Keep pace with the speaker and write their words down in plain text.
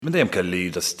Minn dejjem kelli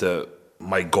just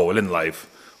my goal in life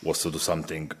was to do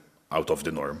something out of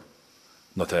the norm,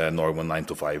 not a normal 9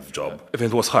 to 5 job. If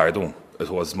it was hard, it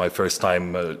was my first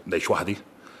time ngħix waħdi.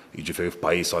 Jiġifieri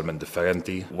f'pajjiż għalmen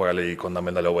differenti. Wara li konna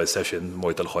minna l-ewwel session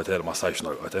mort il-hotel ma sajx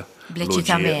norqod.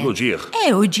 L-ġieħ.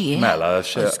 Uġieħ. Mela,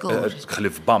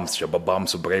 ħlif bumps, xebba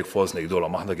bumps u breakfalls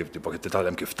ngħidulhom aħna kif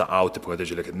titgħallem kif taqgħu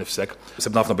tipproteġi lek innifsek.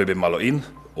 Sibna ħafna bibien magħluqin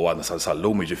u għadna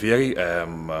sal-lum jiġifieri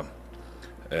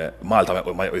Malta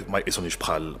ma jqisunix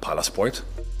bħala sport.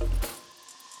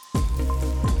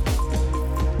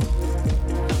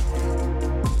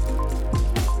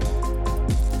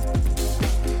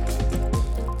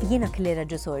 Jiena Klera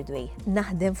Ġusordwej,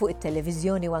 naħdem fuq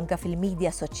it-televiżjoni u anke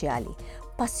fil-medja soċjali.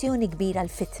 Passjoni kbira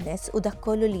l-fitness u dak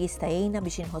kollu li jista' jgħinna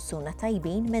biex inħossuna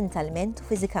tajbin mentalment u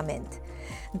fiżikament.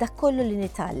 Dak kollu li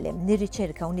nitgħallem,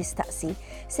 nirriċerka u nistaqsi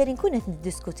ser inkun qed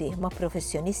niddiskutih ma'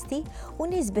 professjonisti u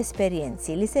nies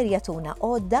b'esperjenzi li ser jagħtuna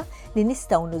għodda li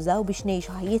nistgħu nużaw biex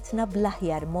ngħixu ħajjitna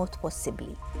bl-aħjar mod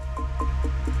possibbli.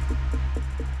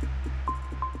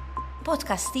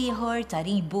 Podcast ieħor ta'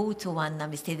 Reboot u għandna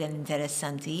mistieden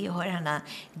interessanti ieħor ħana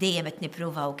dejjem qed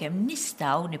nippruvaw kemm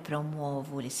nistgħu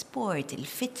nippromovu l-isport,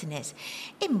 il-fitness,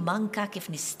 imma anke kif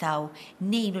nistgħu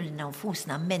ngħinu lil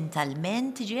nfusna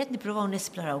mentalment, ġiet nippruvaw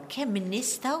nesploraw kemm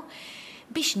nistgħu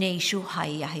biex ngħixu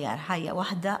ħajja aħjar, ħajja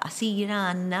waħda qasira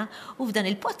għandna u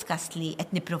f'dan il-podcast li qed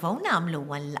nippruvaw nagħmlu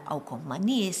huwa nlaqgħukom ma'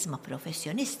 nies, ma'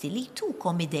 professjonisti li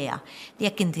jtukom idea li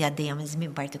jekk inti għaddejja minn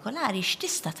żmien partikolari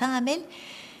x'tista' tagħmel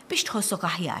biex tħossok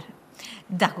aħjar.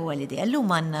 Dak huwa l-idea. Llum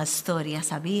għandna storja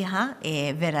sabiħa,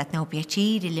 vera tnew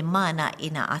pjaċiri li magħna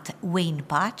ingħaqad Wayne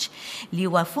Patch li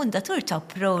huwa fundatur ta'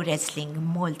 Pro Wrestling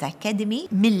Malta Academy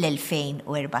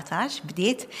mill-2014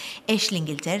 bdiet għex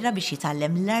l-Ingilterra biex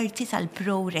jitgħallem l-arti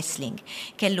tal-pro wrestling.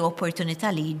 Kellu opportunità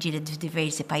li jiġġieled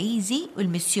f'diversi pajjiżi u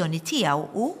l-missjoni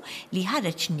tiegħu hu li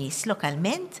ħareġ nies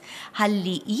lokalment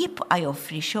ħalli jibqa'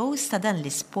 joffri shows ta' dan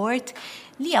l-isport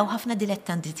li hawn ħafna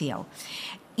dilettanti tiegħu.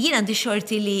 Jien għandi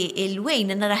xorti li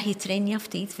il-Wayne naraħ jitrenja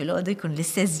ftit fil-għodu jkun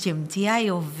l-istess ġim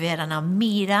tiegħi u vera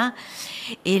nammira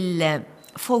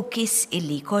il-focus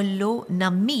illi kollu,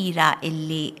 nammira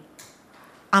illi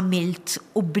għamilt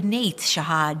u bnejt xi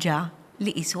ħaġa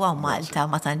li qiswa Malta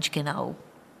ma tantx kien hawn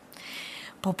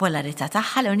popolarità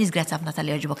tagħha l nies ħafna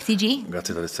tal-li jogħġbok tiġi.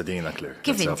 Grazzi tal-istedina, Claire.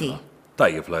 Kif inti?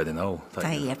 Tajjeb lajdin hawn.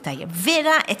 Tajjeb.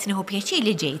 Vera qed nieħu pjaċir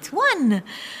li ġejt.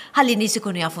 Ħalli nies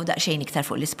ikunu jafu daqsxejn iktar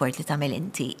fuq l-isport li tagħmel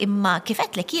inti. Imma kif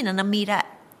qedlek jiena nammira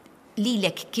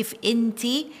lilek kif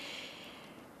inti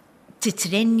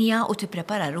titrenja u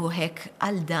tipprepara ruħek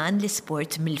għal dan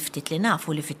l-isport mill-ftit li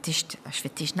nafu li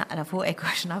fittix naqra fuqek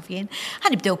għax naf jien.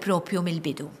 Ħanibdew propju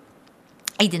mill-bidu.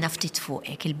 Għajdina ftit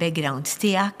fuqek il-background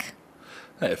tiegħek.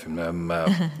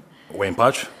 Wayne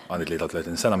Patch, għandi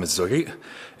 33 sena miż-Żurriq,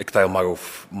 iktar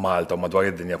magħruf Malta u madwar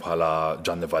id-dinja bħala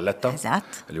Gianni Valletta,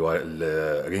 li huwa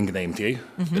l-ring name tiegħi,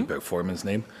 il-performance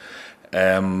name.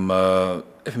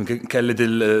 Kelli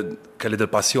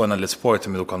dil-passjoni għall-isport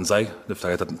mill kont żgħir,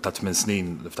 niftakar ta' 8 snin,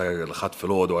 niftakar l-ħadd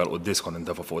fil-għodu għal qudies kont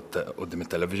intefa' fuq quddiem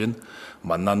it-television,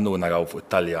 ma' nannu naraw fuq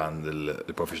it-Taljan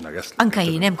il-professional wrestling. Anka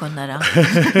jien hemm kont nara.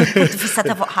 Kont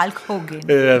fissata fuq Hulk Hogan.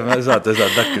 Eżatt,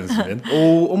 dak kien żmien.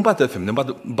 U mbagħad ifhimni,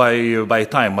 by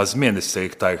time ma' żmien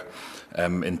issir iktar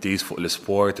intis fuq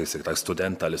l-isport, issir iktar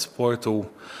student tal-isport u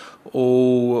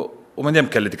minn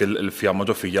hemm kelli dik il-fjamma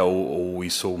ġo fija u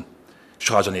jisu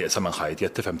xaħġa nieqsa minn ħajti,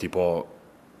 qed tifhem tipo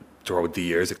throughout the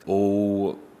years.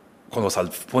 U kont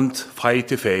wasal f'punt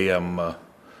f'ħajti fejn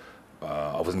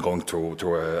I wasn't going through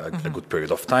a good period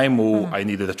of time u I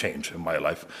needed a change in my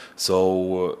life.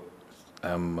 So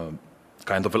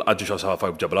kind of il-qaġġi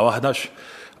xafar b'ġabla waħdax,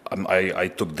 I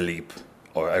took the leap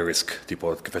or a risk,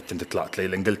 tipo kif qed inti tlaqt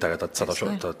lejn l-Ingilterra ta'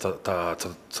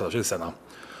 19 sena.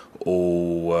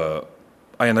 U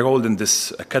I enrolled in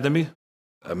this academy.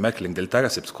 Mek l-Ingilterra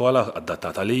sib skola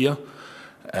adattata lija.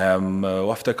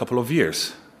 After a couple of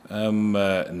years,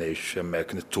 ngħix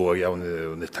hemmhekk nitturja u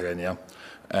nittrenja.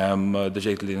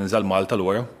 Deġejt li ninżel Malta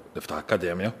lura, niftaħ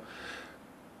akkademja.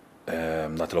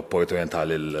 Nagħti l-opportunità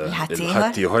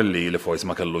lil-ħadd ieħor li forsi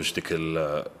ma kellux dik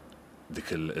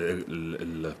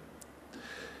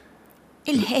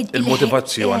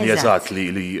il-motivazzjoni eżatt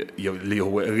li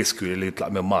huwa riskju li jitlaq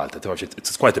minn Malta.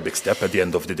 It's quite a big step at the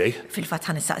end of the day. Fil-fatt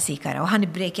ħanistaqsik ara u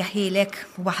ħanibbrejk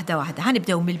jaħilek waħda.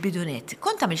 Ħanibdew mill-bidunet.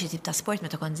 Kont tagħmel xi tip ta' sport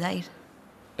meta kont żgħir?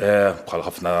 Bħal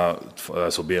ħafna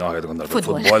subien oħra kont nagħmel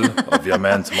futbol,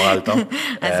 ovvjament Malta.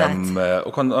 U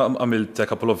kont għamilt a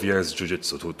couple of years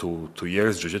jiu-jitsu, 2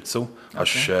 years jiu-jitsu,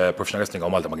 għax professional wrestling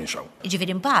għaw Malta ma kienx hawn.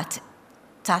 Ġifieri imbagħad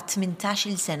ta'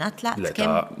 18 sena tlaqt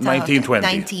kemm?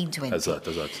 1920. Eżatt.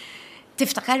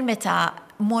 Tiftakar meta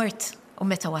mort U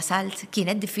meta wasalt,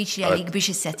 kienet diffiċli għalik biex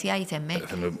is-settjajt hemmhekk?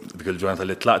 Dik il-ġurnata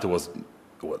li tlaqt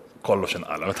kollox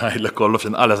inqala, meta ngħidlek kollox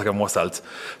inqala sakemm wasalt,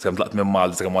 sakemm tlaqt minn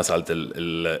Malta, sakemm wasalt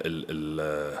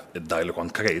id-dar li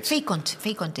kont krejt. Fejn kont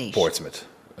tgħix? Portsmouth,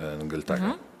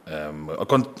 Iltaqgha.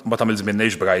 Kont ma tagħmel żmien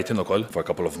ngħix Brighton ukoll for a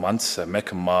couple of months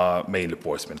hemmhekk ma mainly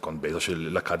Portsmouth kont bejn għax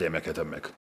l-akkademja kienet hemmhekk.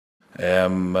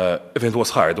 It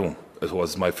was hard, it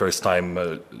was my first time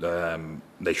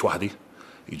ngħix waħdi,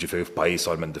 jiġifieri f'pajjiż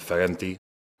għalmen differenti.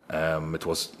 It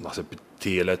was naħseb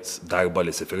tielet darba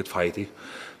li sifirt f'ħajti.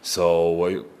 So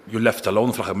you left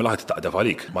alone fl-aħħar mill-aħħar titaqdef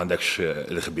għalik. M'għandekx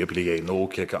il-ħbieb li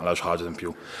jgħinuk jekk għal xi ħaġa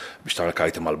tempju biex tara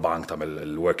karti mal-bank tagħmel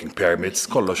il-working permits,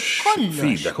 kollox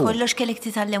fidek. Kollox kellek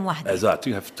titgħallem waħdek. Eżatt,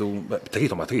 you have to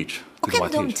trid ma tridx. U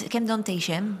kemm dont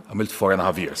tgħix hemm? Għamilt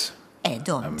 4.5 years.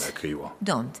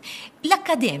 Don't.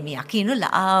 L-akkademja kienu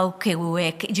laqgħu kew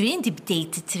hekk, ġifieri inti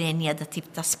bdejt titrenja da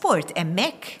tip ta' sport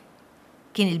hemmhekk?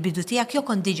 Kien il-bidu tiegħek jew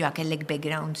kont diġà kellek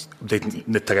background? Bdejt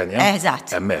nitrenja?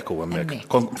 Eżatt. Hemmhekk u hemmhekk.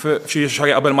 Kont f'xi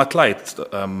xahar qabel ma tlajt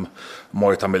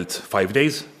mort għamilt 5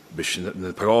 days biex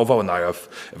nipprova u naraf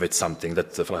if it's something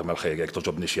that fl-aħħar mal-ħejr jekk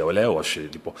toġobni xi jew le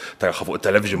għax tipo taraħħa fuq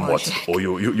it-television mod u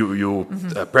you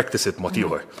practice it mod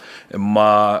ieħor. Imma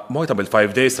mort għamilt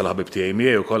 5 days tal-ħabib tiegħi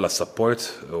miegħi wkoll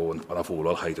għas-support u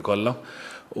nafulu l-ħajti kollha.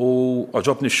 U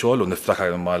għaġobni x-xogħol u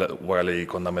niftakar wara li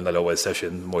konna minna l-ewwel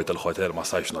session mort il-hotel ma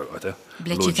sajx norqod.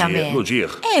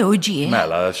 L-ġieħ. Uġieħ.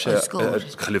 Mela,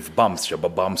 xħlif bumps, xebba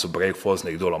bumps u breakfalls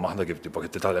ngħidulhom aħna kif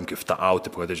titgħallem kif taqgħu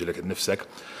tipproteġi lek innifsek.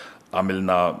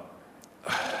 Għamilna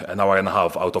an hour and a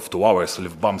half out of 2 hours li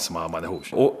f'bumps ma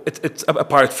neħux. U it's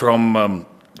apart from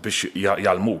biex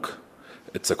jgħalmuk.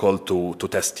 It's a call to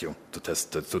test you,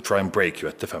 to try and break you,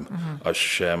 tifhem. Għax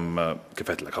kif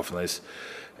għedlek ħafna nies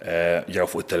jaraw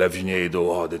fuq it-television jgħidu,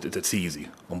 it's easy.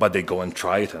 Mbagħad they go and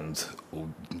try it and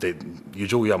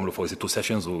jiġu jagħmlu forsi 2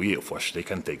 sessions u jieqfu għax they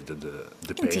can take the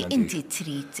pain. Inti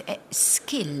trid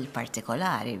skill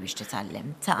partikolari biex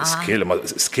titgħallem ta'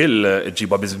 Skill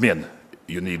ġiba biżmien.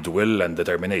 You need will and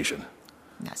determination.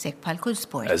 Naqsek bħal kull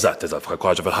sport. Eżatt, bħal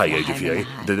ħaġa fil-ħajja ġifieri.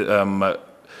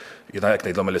 Jiena hekk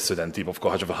ngħidlhom lill-istudenti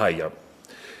b'f'kol ħaġa fil-ħajja.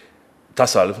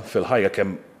 Tasal fil-ħajja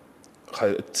kemm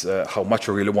how much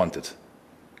you really want it.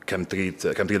 Kemm trid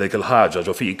dik il-ħaġa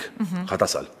ġo fik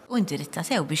ħatasal. U inti rid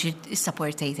tasew biex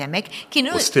is-supportejt hemmhekk.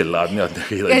 U still għadni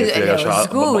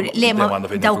żgur li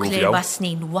dawk l-4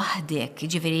 snin waħdek,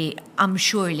 ġifieri I'm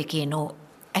sure li kienu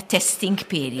a testing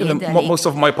period. Most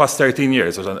of my past 13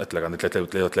 years, għandi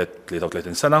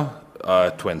 33 sena,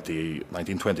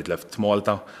 1920 left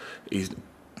Malta, li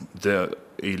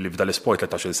f'da l-isport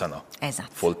 13 sena.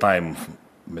 Full time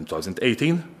minn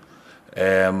 2018.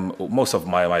 Most of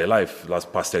my life,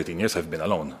 last past 13 years, I've been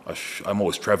alone. I'm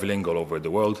always traveling all over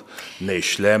the world.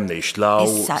 Nejx lem, nejx law.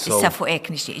 Issa fuq hekk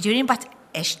nixtieq. Ġirin bat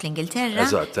eċt l-Ingilterra,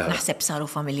 naħseb saru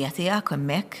familja tiegħek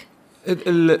hemmhekk.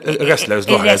 Il-wrestlers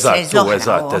l-oħra,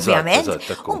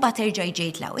 eżatt. Un bat terġa'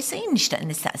 ġejt law. Issa jien nixtaq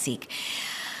nistaqsik.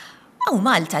 Aw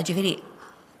Malta, ġifieri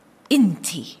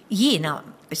inti jiena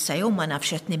issa jew ma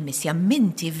nafx qed nimmissja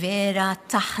minti vera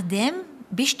taħdem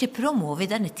biex tippromovi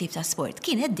dan it-tip ta' sport.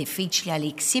 Kienet diffiċli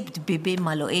għalik sibt bibi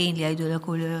magħluqin li jgħidulek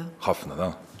u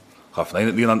ħafna.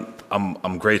 Jiena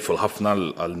I'm grateful ħafna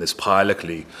għal nies bħalek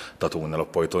li tatuna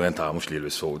l-opportunità mhux li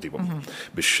l-issu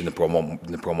biex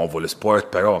nippromovu l-isport,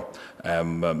 però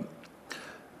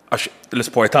għax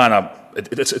l-isport tagħna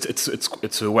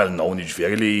it's well known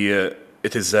jiġifieri li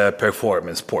it is a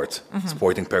performance sport,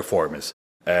 sporting performance.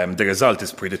 The result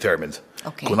is predetermined.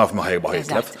 Kun għaf maħajba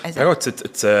ħajtlef. Pero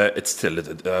it's still,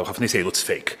 ħafni sejdu it's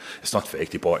fake. It's not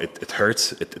fake, it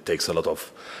hurts, it takes a lot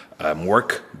of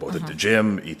work, both at the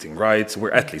gym, eating right,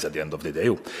 we're athletes at the end of the day.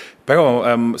 Pero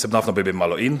sebna ħafna bibi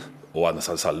maluqin, u għadna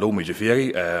sal-lum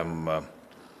ġifieri,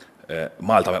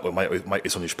 Malta ma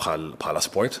jisunix bħala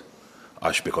sport,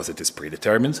 għax because it is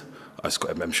predetermined, għax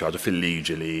hemm xi ħaġa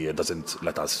fil-liġi li doesn't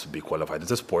let us be qualified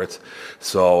as a sport.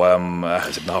 So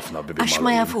ħsibna ħafna bibi. Għax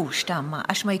ma jafux tamma,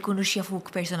 għax ma jkunux jafuk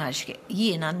personaġġ.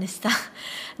 Jiena nista'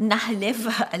 naħlef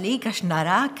għalik għax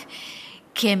narak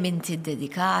kemm inti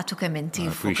dedikat u kemm inti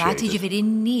fokati, ġifieri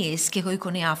n-nies kieku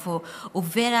jkunu jafu u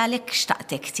vera għalhekk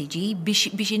xtaqtek tiġi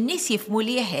biex in-nies jifhmu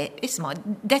li isma'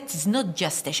 that is not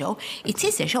just a show, it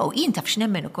is a show. Jien taf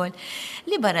x'nemmen ukoll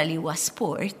li barra li huwa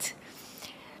sport.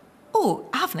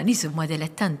 U ħafna nies huma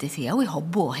dilettanti tiegħu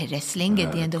jħobbuh ir-wrestling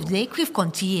at the end of the day, kif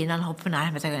kont jiena nħobb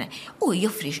nagħmel meta u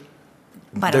joffri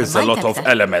barra. There's a lot of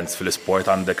elements fil-sport,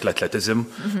 għandek l-athleticism,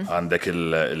 għandek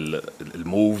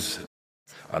il-moves,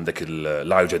 għandek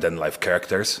il-larger than life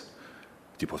characters.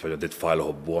 Tipo speċa dit fall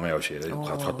ħobbuhom jew xi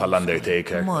bħal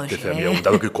Undertaker, tifhem jew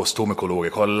dawk il-kostumi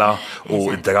kuluri kollha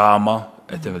u d-drama.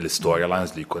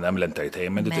 l-storylines li jkun hemm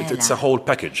l-entertainment, it's a whole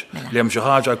package li hemm xi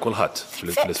ħaġa kulħadd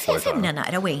fl-isport. Femna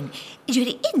naqra Wayne.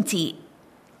 Ġifieri inti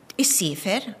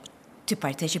isiefer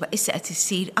tipparteċipa issa qed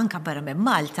issir anke barra minn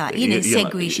Malta, jien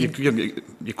insegwi xi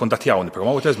jikkontattjawni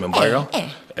promoters minn barra.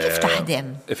 Kif taħdem?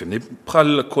 Ifhimni,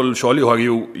 bħal kull xogħol ieħor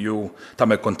ju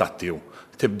tagħmel kontatti ju.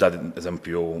 Tibda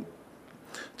eżempju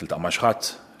tiltaq ma' xi ħadd,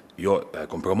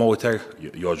 kun promoter,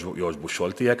 jogħġbu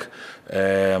x-xogħol tiegħek,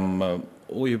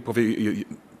 u jipprovi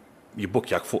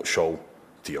jibbukjak fuq show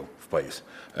tiegħu f'pajjiż.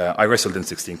 I wrestled in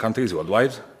 16 countries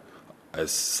worldwide.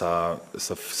 Sa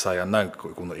jannar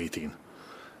ikunu 18.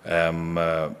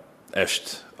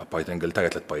 Ext, apart Ingilterra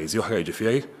 3 pajjiżi oħra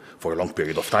jiġifieri for a long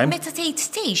period of time. Meta tgħid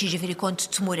tgħix jiġifieri kont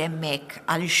tmur hemmhekk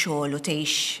għal xogħol u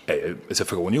tgħix.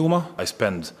 Isefruni huma, I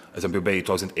spent, eżempju bej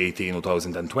 2018 u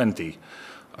 2020,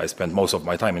 I spent most of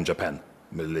my time in Japan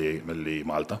milli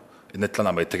Malta. Nitla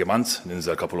nagħmel 3 months,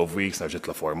 ninżel couple of weeks, nerġa'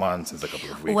 nitla 4 months, ninżel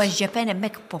couple of weeks. U għax-Japan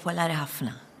hemmhekk popolari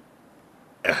ħafna.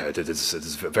 It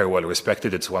is very well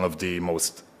respected. It's one of the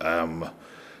most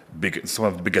it's one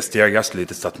of the biggest areas li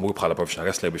tista' tmur bħala professional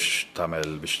wrestler biex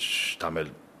tagħmel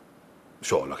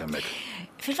xogħolok hemmhekk.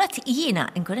 Fil-fatt jiena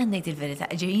nkun qed ngħid il-verità,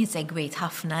 ġejjin segwejt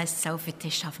ħafna issa u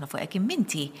fittixt ħafna fuqek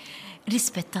imminti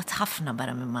rispettat ħafna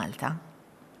barra minn Malta.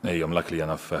 Ejjom lak li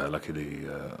jana lak li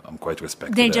I'm quite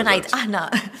respected. Nerġa' ngħid aħna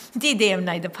di dejjem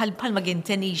ngħid bħalma kien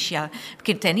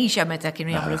Tenixja meta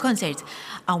kienu jagħmlu l-konsert,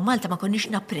 hawn Malta ma konniex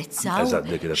napprezzaw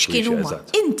x'kienu huma.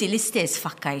 Inti l-istess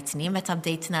fakkartni meta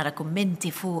bdejt nara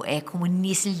kummenti fuqek u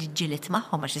n-nies li ġilet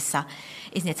magħhom għax issa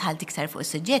iżnet ħalt iktar fuq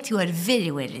is-suġġett, you are very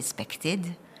well respected.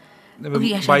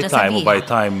 By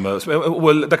time.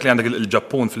 Well, dak li għandek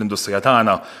il-Ġappun fil-industrija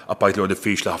tagħna, apart li hu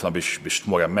diffiċli ħafna biex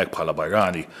tmur hemmhekk bħala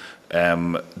barrani,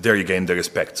 there you gain the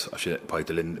respect, għax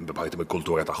parti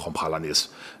mill-kultura tagħhom bħala nies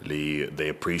li they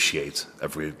appreciate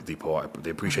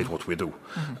what we do.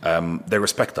 They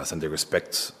respect us and they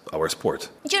respect our sport.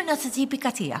 Ġurnata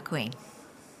tipika tiegħek Wayne?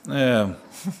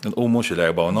 Nqumu xi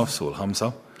l-4:30 u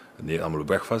l-5, nagħmlu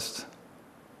breakfast.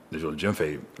 Niġu l-ġim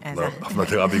fej, ħafna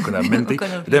drabi kun minti.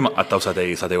 Dejjem qattaw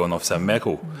satej u nofs hemmhekk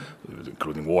u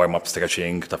including warm-up,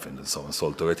 stretching, taf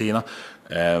soltu rutina.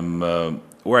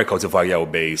 Workouts ivarjaw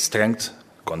bej strength,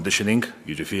 conditioning,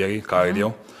 jiġifieri,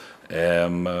 cardio.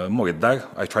 Mur id-dar,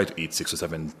 I try to eat 6 or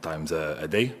 7 times a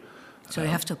day. So you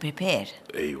have to prepare.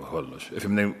 Ejwa, kollox.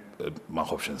 Ifimni ma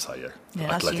nħobbx nsajjar.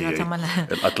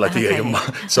 Il-qatlatija imma.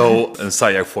 So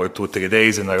nsajjar for 2-3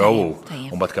 days in a row.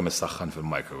 U mbagħad kemm issaħħan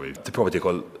fil-microwave. Tipprova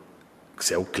tikol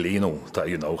sew clean u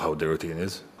you know how the routine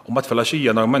is. U mbagħad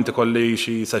filgħaxija normalment ikolli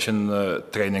xi session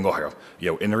training oħra.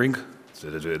 Jew in-ring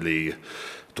li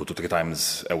 2 to 3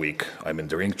 times a week I'm in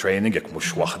the ring training, jekk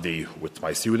mhux waħdi with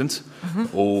my students.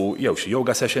 U jew xi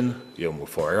yoga session, jew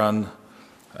for a run.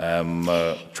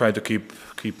 Try to keep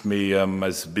me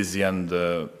as busy and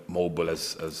mobile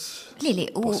as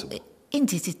possible.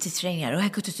 Inti titrenja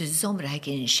ruħek u titiżżomm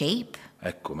ruħek in shape?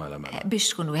 Ekku, mela.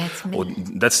 Biex tkun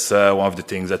wieħed That's one of the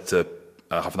things that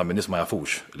ħafna minn nies ma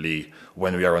jafux li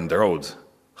when we are on the road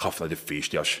ħafna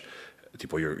diffiċli għax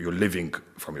tipo you're living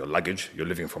from your luggage, you're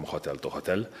living from hotel to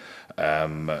hotel.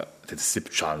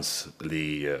 Tissib ċans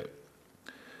li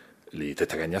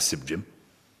titrenja ssib ġim.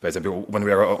 Per esempio, when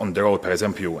we are on the road, per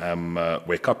esempio,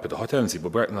 wake up at the hotel,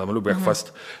 nagħmlu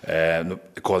breakfast,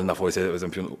 kolna forsi, per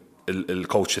esempio,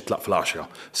 il-coach jitlaq fl-10.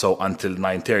 So until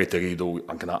 9:30 tridu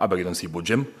anke qabel ridu nsibu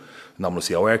gym, nagħmlu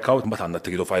sija workout, mbagħad għandna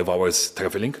tridu 5 hours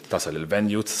traveling, tasal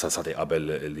il-venue, sa qabel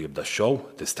li jibda x-show,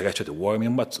 tistretch it, warm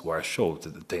imbagħad wara x-show,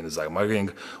 tejn iżgħar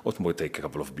mar-ring u tmur take a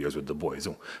couple of beers with the boys.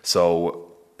 So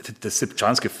tissib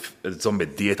ċans kif tżomm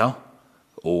id-dieta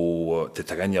u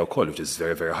titrenja wkoll, which is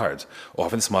very, very hard. U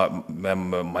ħafna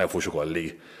ma jafux ukoll li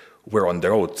we're on the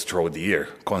road throughout the year,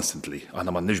 constantly.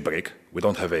 Aħna m'għandniex break, we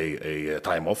don't have a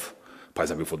time off. Per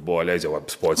esempio, footballers jew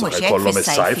sports kollhom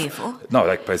is-sajf. No,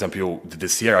 like per esempio,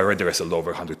 this year I already wrestled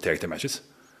over 130 matches.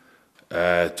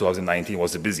 2019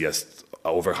 was the busiest,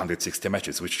 over 160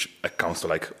 matches, which accounts to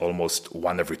like almost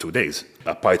 1 every 2 days.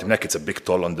 Apart from that, it's a big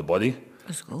toll on the body.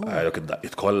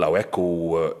 It-kolla hekk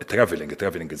u traveling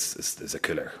is a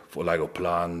killer. Fuq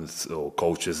l-aeroplan,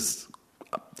 coaches,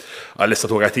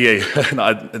 għall-istatura tiegħi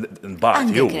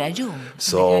nbagħad jew.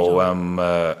 So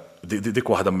dik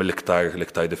waħda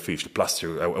mill-iktar diffiċli. Plus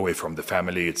you're away from the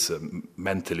family, it's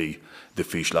mentally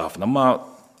diffiċli ħafna. Ma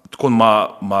tkun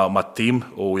ma' team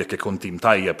u jekk ikun team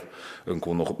tajjeb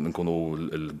nkunu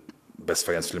best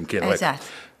friends fl-imkien.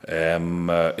 Eżatt.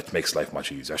 It makes life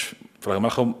much easier. Fl-għamma,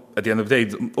 at the end of the day,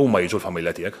 huma jiġu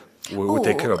l-familja tiegħek. We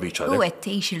take care of each other. U qed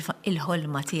tgħix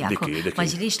il-ħolma tiegħek. Diki. Ma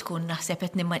ġilix tkun naħseb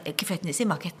kif qed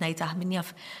nisimgħek qed ngħid min jaf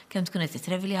kemm tkun qed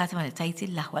titreveli ħadd ma tajt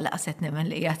il-laħwa laqas qed nemmen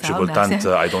li qiegħed Xi kultant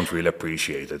I don't really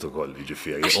appreciate it ukoll,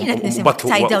 jiġifieri. Qed nisimgħek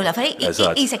tajt dawn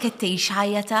l-affarijiet qisek qed tgħix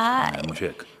ħajja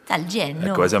tal-ġen.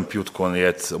 Per eżempju tkun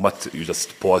qiegħed you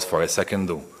just pause for a second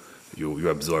you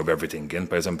absorb everything in.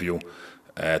 Per eżempju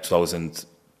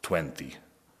 2020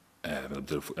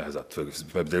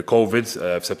 bdil COVID,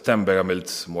 f'September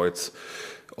għamilt mort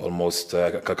almost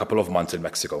a couple of months in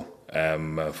Mexico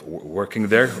working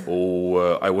there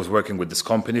I was working with this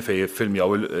company fej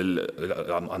filmjaw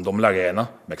għandhom l-arena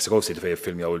Mexico City fej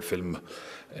filmjaw il-film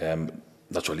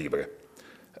Nacho Libre.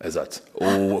 Eżatt.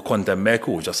 U kont hemmhekk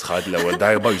u just ħad l-ewwel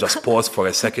darba, you just pause for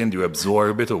a second, you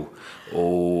absorb it u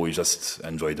you just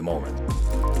enjoy the moment.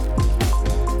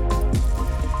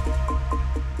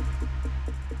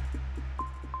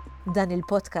 Dan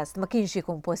il-podcast ma kienx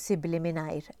ikun possibbli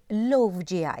mingħajr Loaf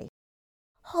GI.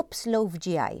 Hobbs Loaf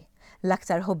GI,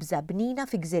 l-aktar ħobża bnina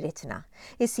fi gżiritna,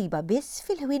 isiba biss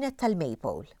fil-ħwienet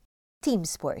tal-Maypole. Team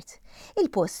Sport,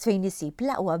 il-post fejn isib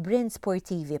l-aqwa brand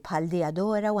sportivi bħal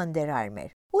Diadora u Under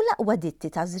Armour u l-aqwa ditti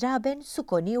ta' żraben,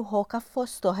 sukoni u ħoka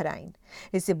fost oħrajn,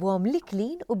 isibuhom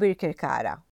liklin u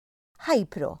birkirkara.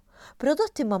 Hypro,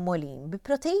 prodotti mammolin bi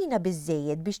proteina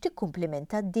biżżejjed biex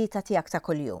tikkumplimenta d-dieta tiegħek ta'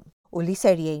 kuljum u li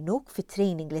ser jgħinuk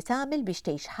fit-training li tagħmel biex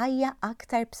tgħix ħajja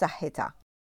aktar b'saħħitha.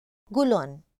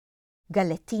 Gulon,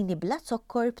 gallettini bla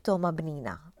zokkor b'toma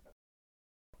bnina.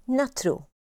 Natru,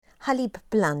 ħalib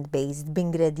plant-based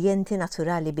b'ingredjenti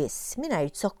naturali biss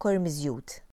mingħajr zokkor miżjud.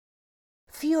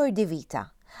 Fior di Vita,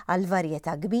 għal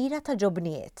varjetà kbira ta'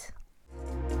 ġobnijiet.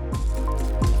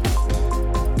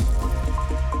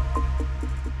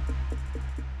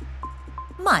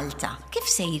 Malta, kif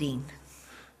sejrin?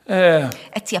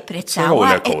 Qed japprezzaw.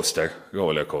 Roller coaster.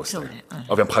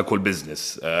 Ovvjament bħal kull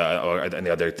business or any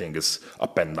other thing is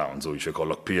up and down, so you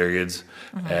call periods.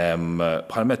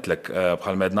 Bħal metlek,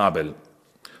 bħal med nabel,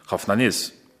 ħafna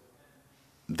nies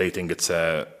they think it's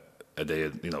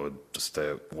just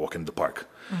a walk in the park.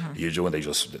 Jiġu and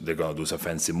they're going to do some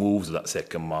fancy moves,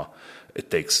 daqshekk imma it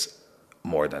takes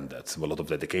more than that. A lot of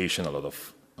dedication, a lot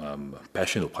of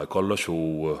passion u bħal kollox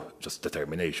u just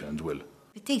determination and will.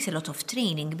 It takes a lot of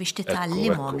training biex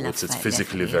titgħallimhom It's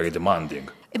physically very demanding.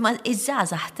 Imma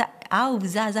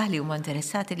iż-żgħażagħ li huma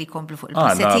interessati li jkomplu fuq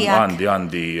il-passi tiegħek.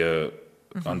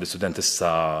 Għandi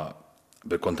studentissa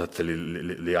bil-kontatti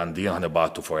li għandi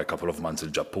ħanibatu for a couple of months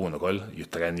il-Ġappun ukoll,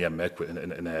 jitrenja hemmhekk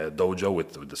in a dojo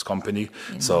with this company.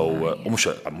 So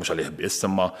mhux għalih biss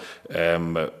imma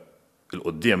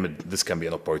il-qudiem this can be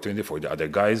an opportunity for the other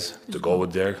guys to go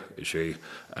there.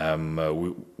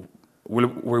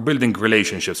 We're building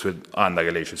relationships with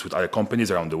other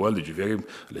companies around the world, ġifieri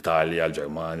l-Italja,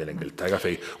 l-Ġermanja, l-Ingilterra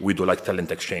fej we do like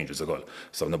talent exchanges ukoll.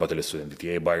 So nibgħatu l-istudenti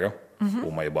tiegħi barra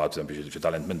u ma jibgħatu xi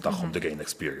talent minn tagħhom to gain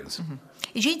experience.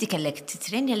 Ġieti kellek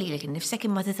titrenja lilek innifsek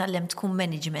imma titgħallem tkun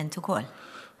management ukoll.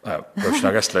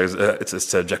 Professional wrestler it's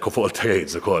a jack of all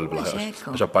trades ukoll.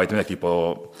 Għax apparti minn tipo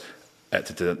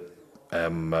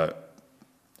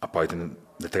apparti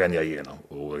nitrenja jiena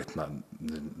u rritna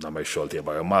nagħmel xogħol tiegħi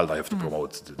barra Malta, I have to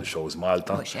promote the shows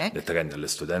Malta, nitrenja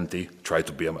l-istudenti, try to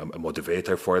be a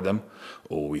motivator for them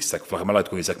u jisek fl-aħħar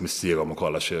mill-aħħar tkun jisek missierhom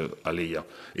ukoll għax għalija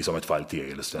jisom it-tfal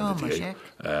tiegħi l-istudenti tiegħi.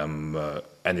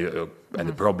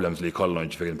 Any problems li jkollhom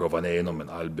ġifieri nipprova ngħinhom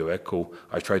minn qalbi u hekk u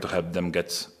I try to help them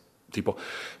get tipo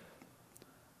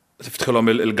tiftħilhom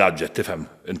il-gadget, tifhem,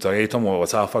 intorejthom u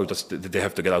wasafar, they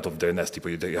have to get out of their nest,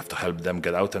 you have to help them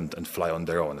get out and fly on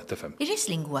their own, tifhem.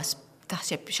 Il-wrestling huwa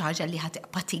taħseb xi ħaġa li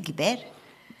ħatibqa' tikber?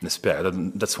 Nispera,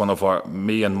 that's one of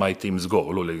me and my team's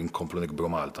goal u li nkomplu nikbru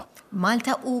Malta.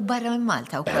 Malta u barra minn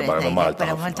Malta wkoll. Barra Malta.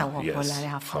 Barra Malta huwa popolari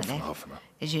ħafna.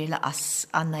 Ġieli laqas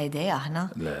għandna idea aħna.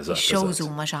 Shows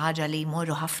huma xi ħaġa li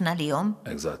jmorru ħafna lihom.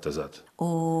 Eżatt.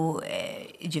 U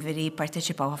ġifieri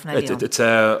jipparteċipaw ħafna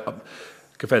lihom.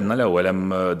 Kif għedna l-ewwel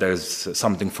hemm there's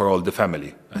something for all the family,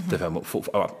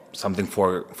 something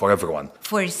for everyone.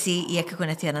 Forsi jekk ikun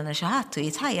qed jagħna xi ħadd u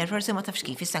jitħajjar forsi ma tafx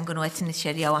kif issa nkunu qed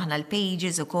nixxerjaw aħna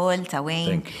l-pages ukoll ta'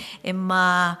 Wayne.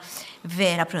 Imma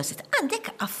vera prosit.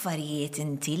 Għandek affarijiet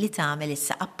inti li tagħmel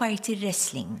issa apparti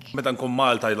wrestling. Meta nkun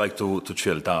Malta I like to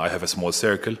chill, I have a small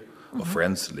circle of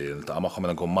friends li niltaqa' magħhom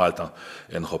meta nkun Malta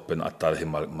inħobb inqattal ħin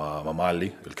ma' Malli,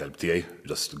 il-kelb tiegħi,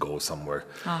 just go somewhere.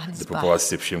 Nipprova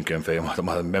ssib x'imkien fejn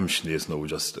ma m'hemmx nies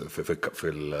just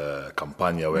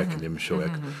fil-kampanja u hekk nimxu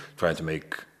hekk, trying to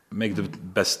make the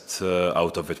best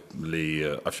out of it li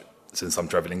since I'm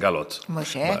traveling a lot.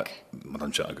 Mhux hekk. Ma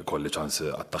tantx kolli ċans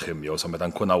għat-taħim jew sa meta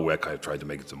nkun hawnhekk I try to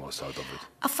make the most out of it.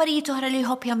 Affarijiet oħra li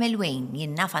jħobb jagħmel wejn,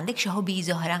 jien naf għandek xi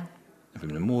hobbies oħra?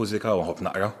 Fimni mużika u nħobb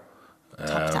naqra.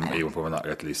 taqra. Ejju nipprova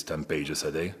naqra at least 10 pages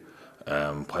a day.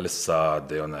 Bħalissa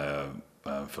għaddej on a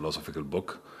philosophical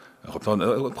book.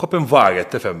 Nħobb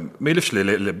invarjet, tifhem, m'għilix li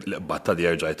l-batta di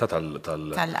rġajta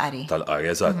Tal-qari.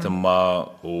 Tal-qari, eżatt, imma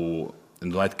u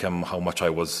indunajt kemm how much I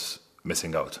was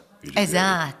missing out.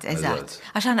 Eżatt.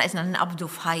 Għax aħna qisna nqabdu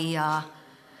f'ħajja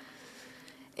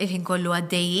il-ħin kollu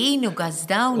għaddejjin u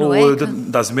gazdawn u hekk.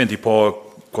 Da żmien tipo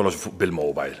kollox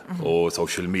bil-mobile u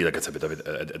social media għet sabita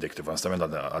addictive. Onestament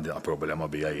għandina problema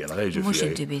bija jiena. Mhux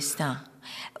inti biss ta'.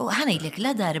 U ħanajdlek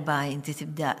la darba inti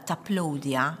tibda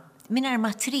tapplodja mingħajr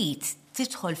ma trid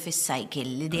tidħol fis-cycle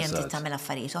li dejjem trid tagħmel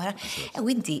affarijiet oħra. U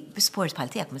inti b'sport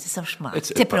bħal tiegħek ma tistgħux ma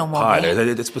tippromovi.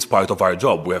 It's part of our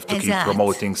job. We have to keep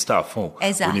promoting stuff.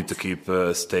 We need to keep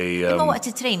stay. Imma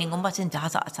waqt it-training u mbagħad inti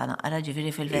ħataqta' naqra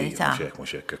ġifieri fil-verità.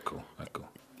 Mhux hekk, ekku.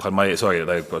 Bħalma, sorry,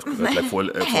 fuq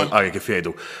l-qari kif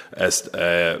jgħidu,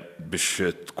 biex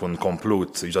tkun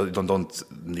komplut, you don't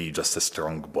need just a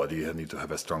strong body, you need to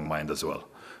have a strong mind as well.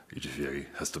 Jiġifieri,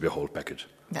 has to be a whole package.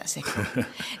 Daqsek.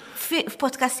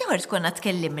 F'podcast ieħor tkun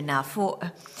tkellimna fuq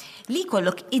li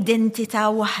jkollok identità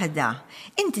waħda.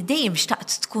 Inti dejjem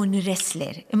xtaqt tkun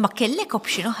wrestler, imma kellek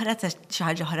option oħra ta' xi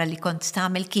ħaġa oħra li kont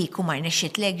tagħmel kieku ma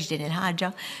rnexxitlekx din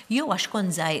il-ħaġa, jew għax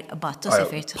kont żgħir battu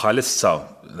sifirt. Bħalissa,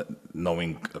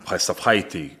 bħalissa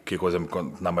f'ħajti kieku eżem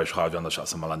kont nagħmel xi ħaġa għandha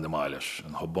x'aqsam mal-annimali għax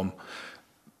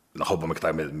nħobbhom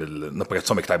iktar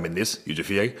nipprezzhom iktar min-nies,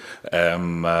 jiġifieri.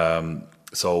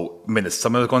 So, minn issa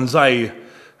meta kont żgħir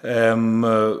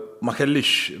ma kellix,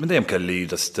 minn dejjem kelli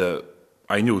just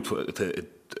I knew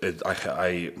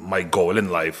my goal in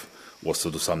life was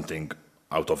to do something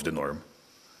out of the norm,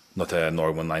 not a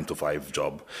normal 9-to-5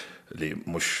 job li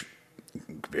mhux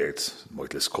kbirt,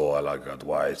 mort l-iskola,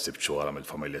 gradwajt, sibt xogħol għamil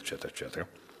familja, etc.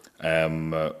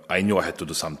 I knew I had to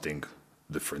do something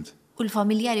different. U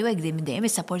l-familjari u għegdi minn dejjem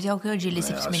is-sapportjaw kħorġi li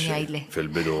sibt minn jgħidli.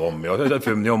 Fil-bidu ommi,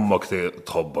 fimni ommok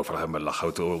tħobbok fil-ħem l-axħa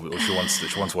u she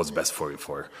wants what's best for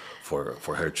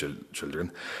her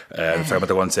children.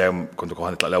 Fermeta għan sem, kontu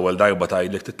kħan itlaq l-ewel darba ta'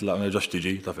 jgħidlek titlaq ġax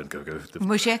tiġi, ta' fin kif.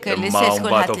 Mux hekk, l-istess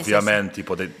kulħadd. Ovvjament,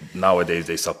 nowadays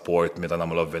they support meta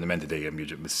nagħmlu avvenimenti dejjem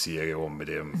jiġi missieri u ommi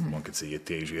dejjem mumkin si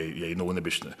jittieġi jgħinuni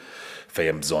biex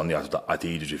fejjem bżonn jagħtu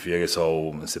daqqati ġifieri, so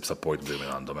nsib support bil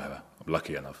minn għandhom eħe.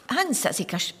 Lucky enough. Nistaqsik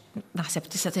għax naħseb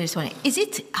tista' tirrispondi. Is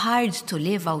it hard to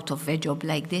live out of a job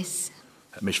like this?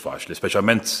 Mhix faċli,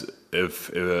 speċjalment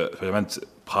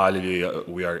bħali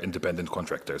we are independent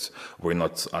contractors. We're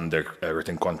not under a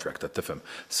written contract at tifhem.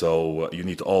 So you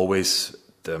need to always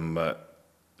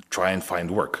try and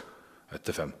find work at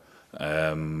tifhem.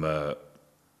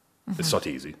 It's not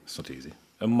easy.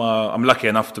 Imma I'm lucky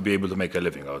enough to be able to make a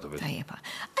living out of it. Tajjeba.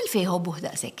 Għalfejn ħobbuh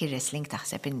daqshekk ir-wrestling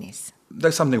taħseb in-nies?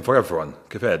 There's something for everyone.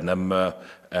 Kif għedna,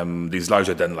 these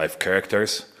larger than life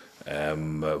characters,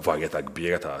 varjetà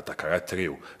kbira ta' karatteri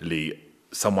li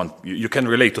someone you can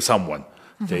relate to someone.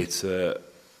 Tgħid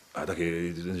għadak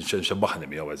xebbaħni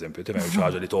miegħu eżempju, timgħu xi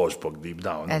ħaġa li toġbok deep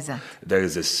down. There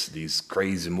is these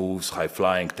crazy moves, high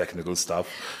flying, technical stuff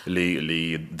li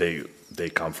they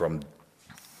come from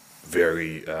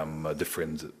very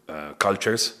different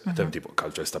cultures,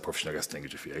 cultures ta' professional wrestling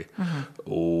ġifieri.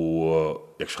 U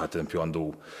jekk xi ħadd għandu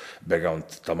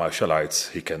background ta' martial arts,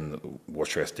 he can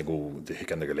watch wrestling u he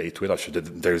can relate with it.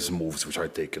 There's moves which are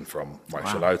taken from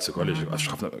martial arts, għax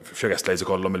ħafna xi wrestlers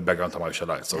ikollhom il-background ta'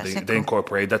 martial arts. So they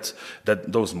incorporate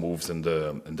those moves in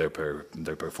their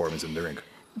performance in the ring.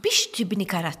 Biex tibni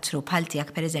karattru bħal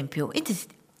tiegħek pereżempju, inti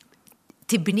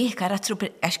tibnih karattru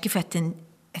għax kif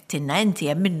għettinna inti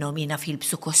hemm minnhom jiena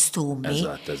filbsu kostumi.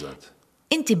 Eżatt.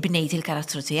 Inti bnejt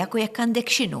il-karattru tiegħek u jekk għandek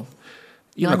x'inhu?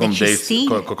 Jiena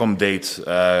kom date,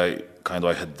 kind of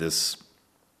I had this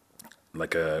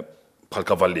like a bħal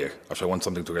kavallier, għax I want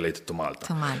something to relate to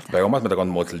Malta. Pero meta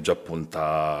kont mort il-Ġappun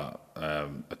ta'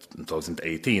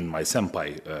 2018, my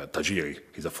senpai Tajiri,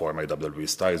 he's a former WWE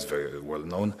star, he's very well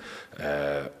known,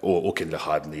 u kien li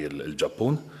ħadni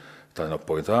il-Ġappun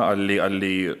tal-opportunità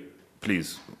għalli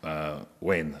please,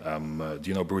 Wayne, do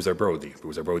you know Bruiser Brody?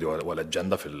 Bruiser Brody huwa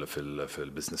leġenda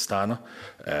fil-business tagħna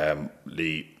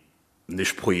li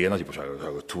nixbħu jiena ġibu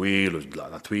xaru twil u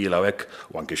ġdlaqna twila u hekk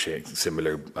u anke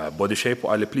similar body shape u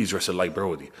għalli please wrestle like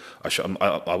Brody. I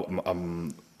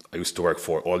used to work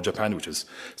for All Japan, which is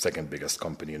second biggest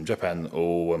company in Japan,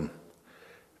 u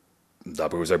da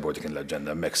Bruiser Brody kien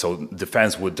leġenda hemmhekk, so the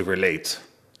fans would relate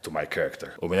to my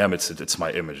character. U minn hemm it's my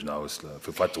image now.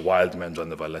 Fil-fatt wild man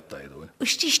Gianni Valletta jgħidu. U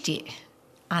x'tixtieq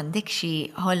Għandek xi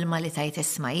ħolma li tajt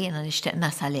isma' jiena nixtieq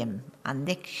nasal hemm.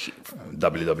 Għandek xi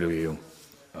WWE,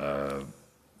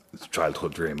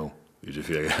 childhood dream.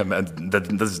 Jiġifieri,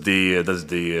 that's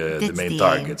the main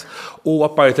target. U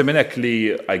apparti minn hekk li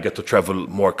I get to travel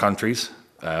more countries.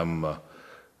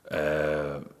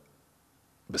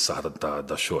 Bis-saħħa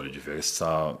ta' xogħol, jiġifieri.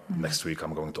 Issa next week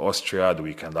I'm going to Austria, the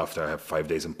weekend after I have 5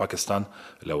 days in Pakistan.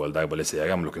 L-ewwel darba li sejjer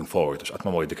I'm looking forward għax qatt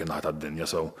ma mor dik in-naħa tad-dinja,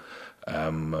 so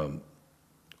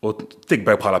u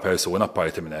tikber bħala persuna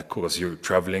apparti minn hekk, because you're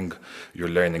traveling, you're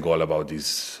learning all about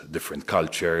these different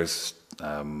cultures,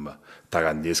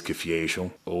 tara n-nies kif jgħixu.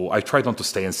 U I try not to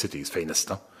stay in cities fejn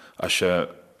nista'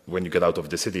 għax when you get out of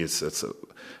the city, it's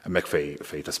hemmhekk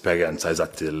fejn tesperjenza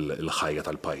eżatt il-ħajja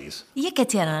tal-pajjiż. Jekk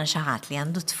qed jara xi ħadd li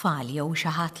għandu tfal jew xi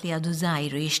ħadd li għadu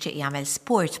żgħir jixtieq jagħmel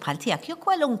sport bħal tiegħek jew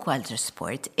kwalunkwe altru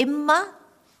sport, imma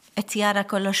qed jara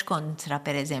kollox kontra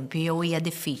pereżempju jew hija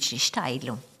diffiċli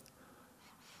x'tgħidlu.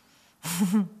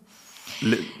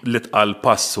 Li tqal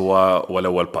pass huwa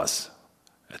l-ewwel pass.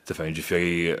 Qed tifhem,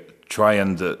 jiġifieri try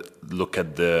and look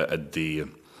at the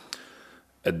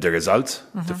results,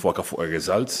 tiffoka fuq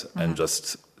ir-results and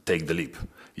just take the leap.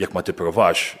 Jekk ma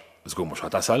tipprovax, żgur mhux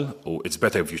ħatasal, u it's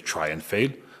better if you try and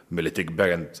fail milli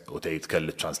tikber u tgħid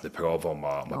kelli ċans nipprova u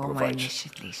ma provajtx.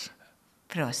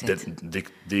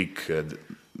 Dik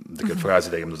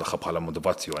il-frażi dejjem nużaħħa bħala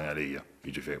motivazzjoni għalija,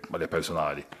 jiġifieri għalija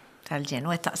personali. Tal-ġen,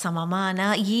 u taqsam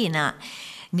magħna jiena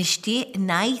nixtieq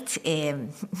ngħid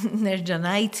nerġa'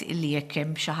 ngħid li jekk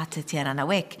hemm xi ħadd qed jarana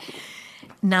hekk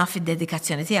naf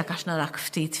id-dedikazzjoni tiegħek għax narak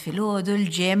ftit filgħodu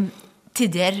l-ġim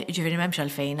tidher, ġifieri m'hemmx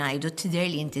għalfejn ngħidu, tidher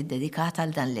li inti ddedikat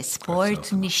għal dan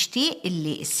l-isport, nixtieq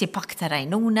illi ssib aktar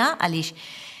għajnuna għaliex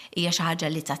hija xi ħaġa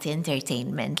li tagħti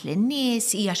entertainment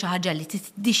lin-nies, hija xi ħaġa li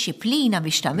tiddixxiplina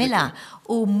biex tagħmilha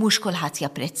u mhux kulħadd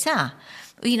japprezzha.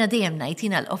 U jiena dejjem ngħid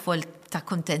jiena l-qofol ta'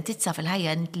 kontentizza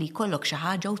fil-ħajja li jkollok xi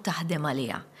ħaġa u taħdem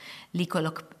għaliha. Li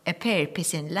jkollok a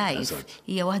purpose in life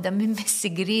hija waħda minn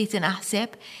mis-sigriti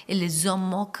naħseb illi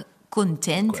żommok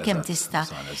kuntent kemm tista'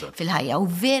 fil-ħajja. U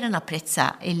vera napprezza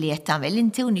illi qed tagħmel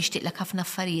inti u nixtieqlek ħafna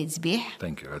affarijiet sbieħ.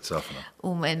 Thank you, grazzi ħafna.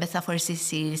 U meta forsi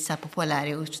ssir issa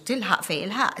popolari u tilħaq fejn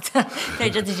il-ħaq.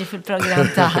 Terġa' tiġi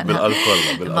fil-programm tagħna. Bil-qalb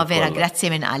kollha. Ma vera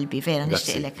grazzi minn qalbi, vera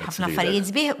nixtieqlek ħafna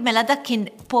affarijiet sbieħ. Mela dak kien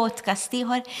podcast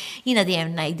ieħor jiena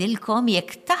dejjem ngħidilkom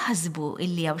jekk taħsbu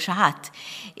illi hawn xi ħadd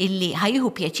illi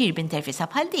ħajjieħu pjaċir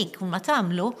b'intervista bħal dik u ma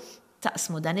tagħmlu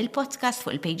taqsmu dan il-podcast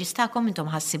fuq il-pages tagħkom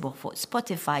intom ħassibuh fuq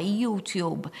Spotify,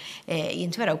 YouTube,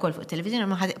 jintweraw wkoll fuq televiżjoni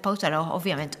ma ħadqgħu taraw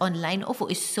ovvjament online u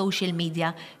fuq is-social media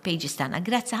pages tagħna.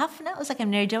 Grazzi ħafna u sakemm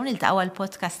nerġgħu niltaqgħu għall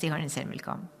podcast ieħor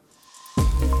insemmilkom.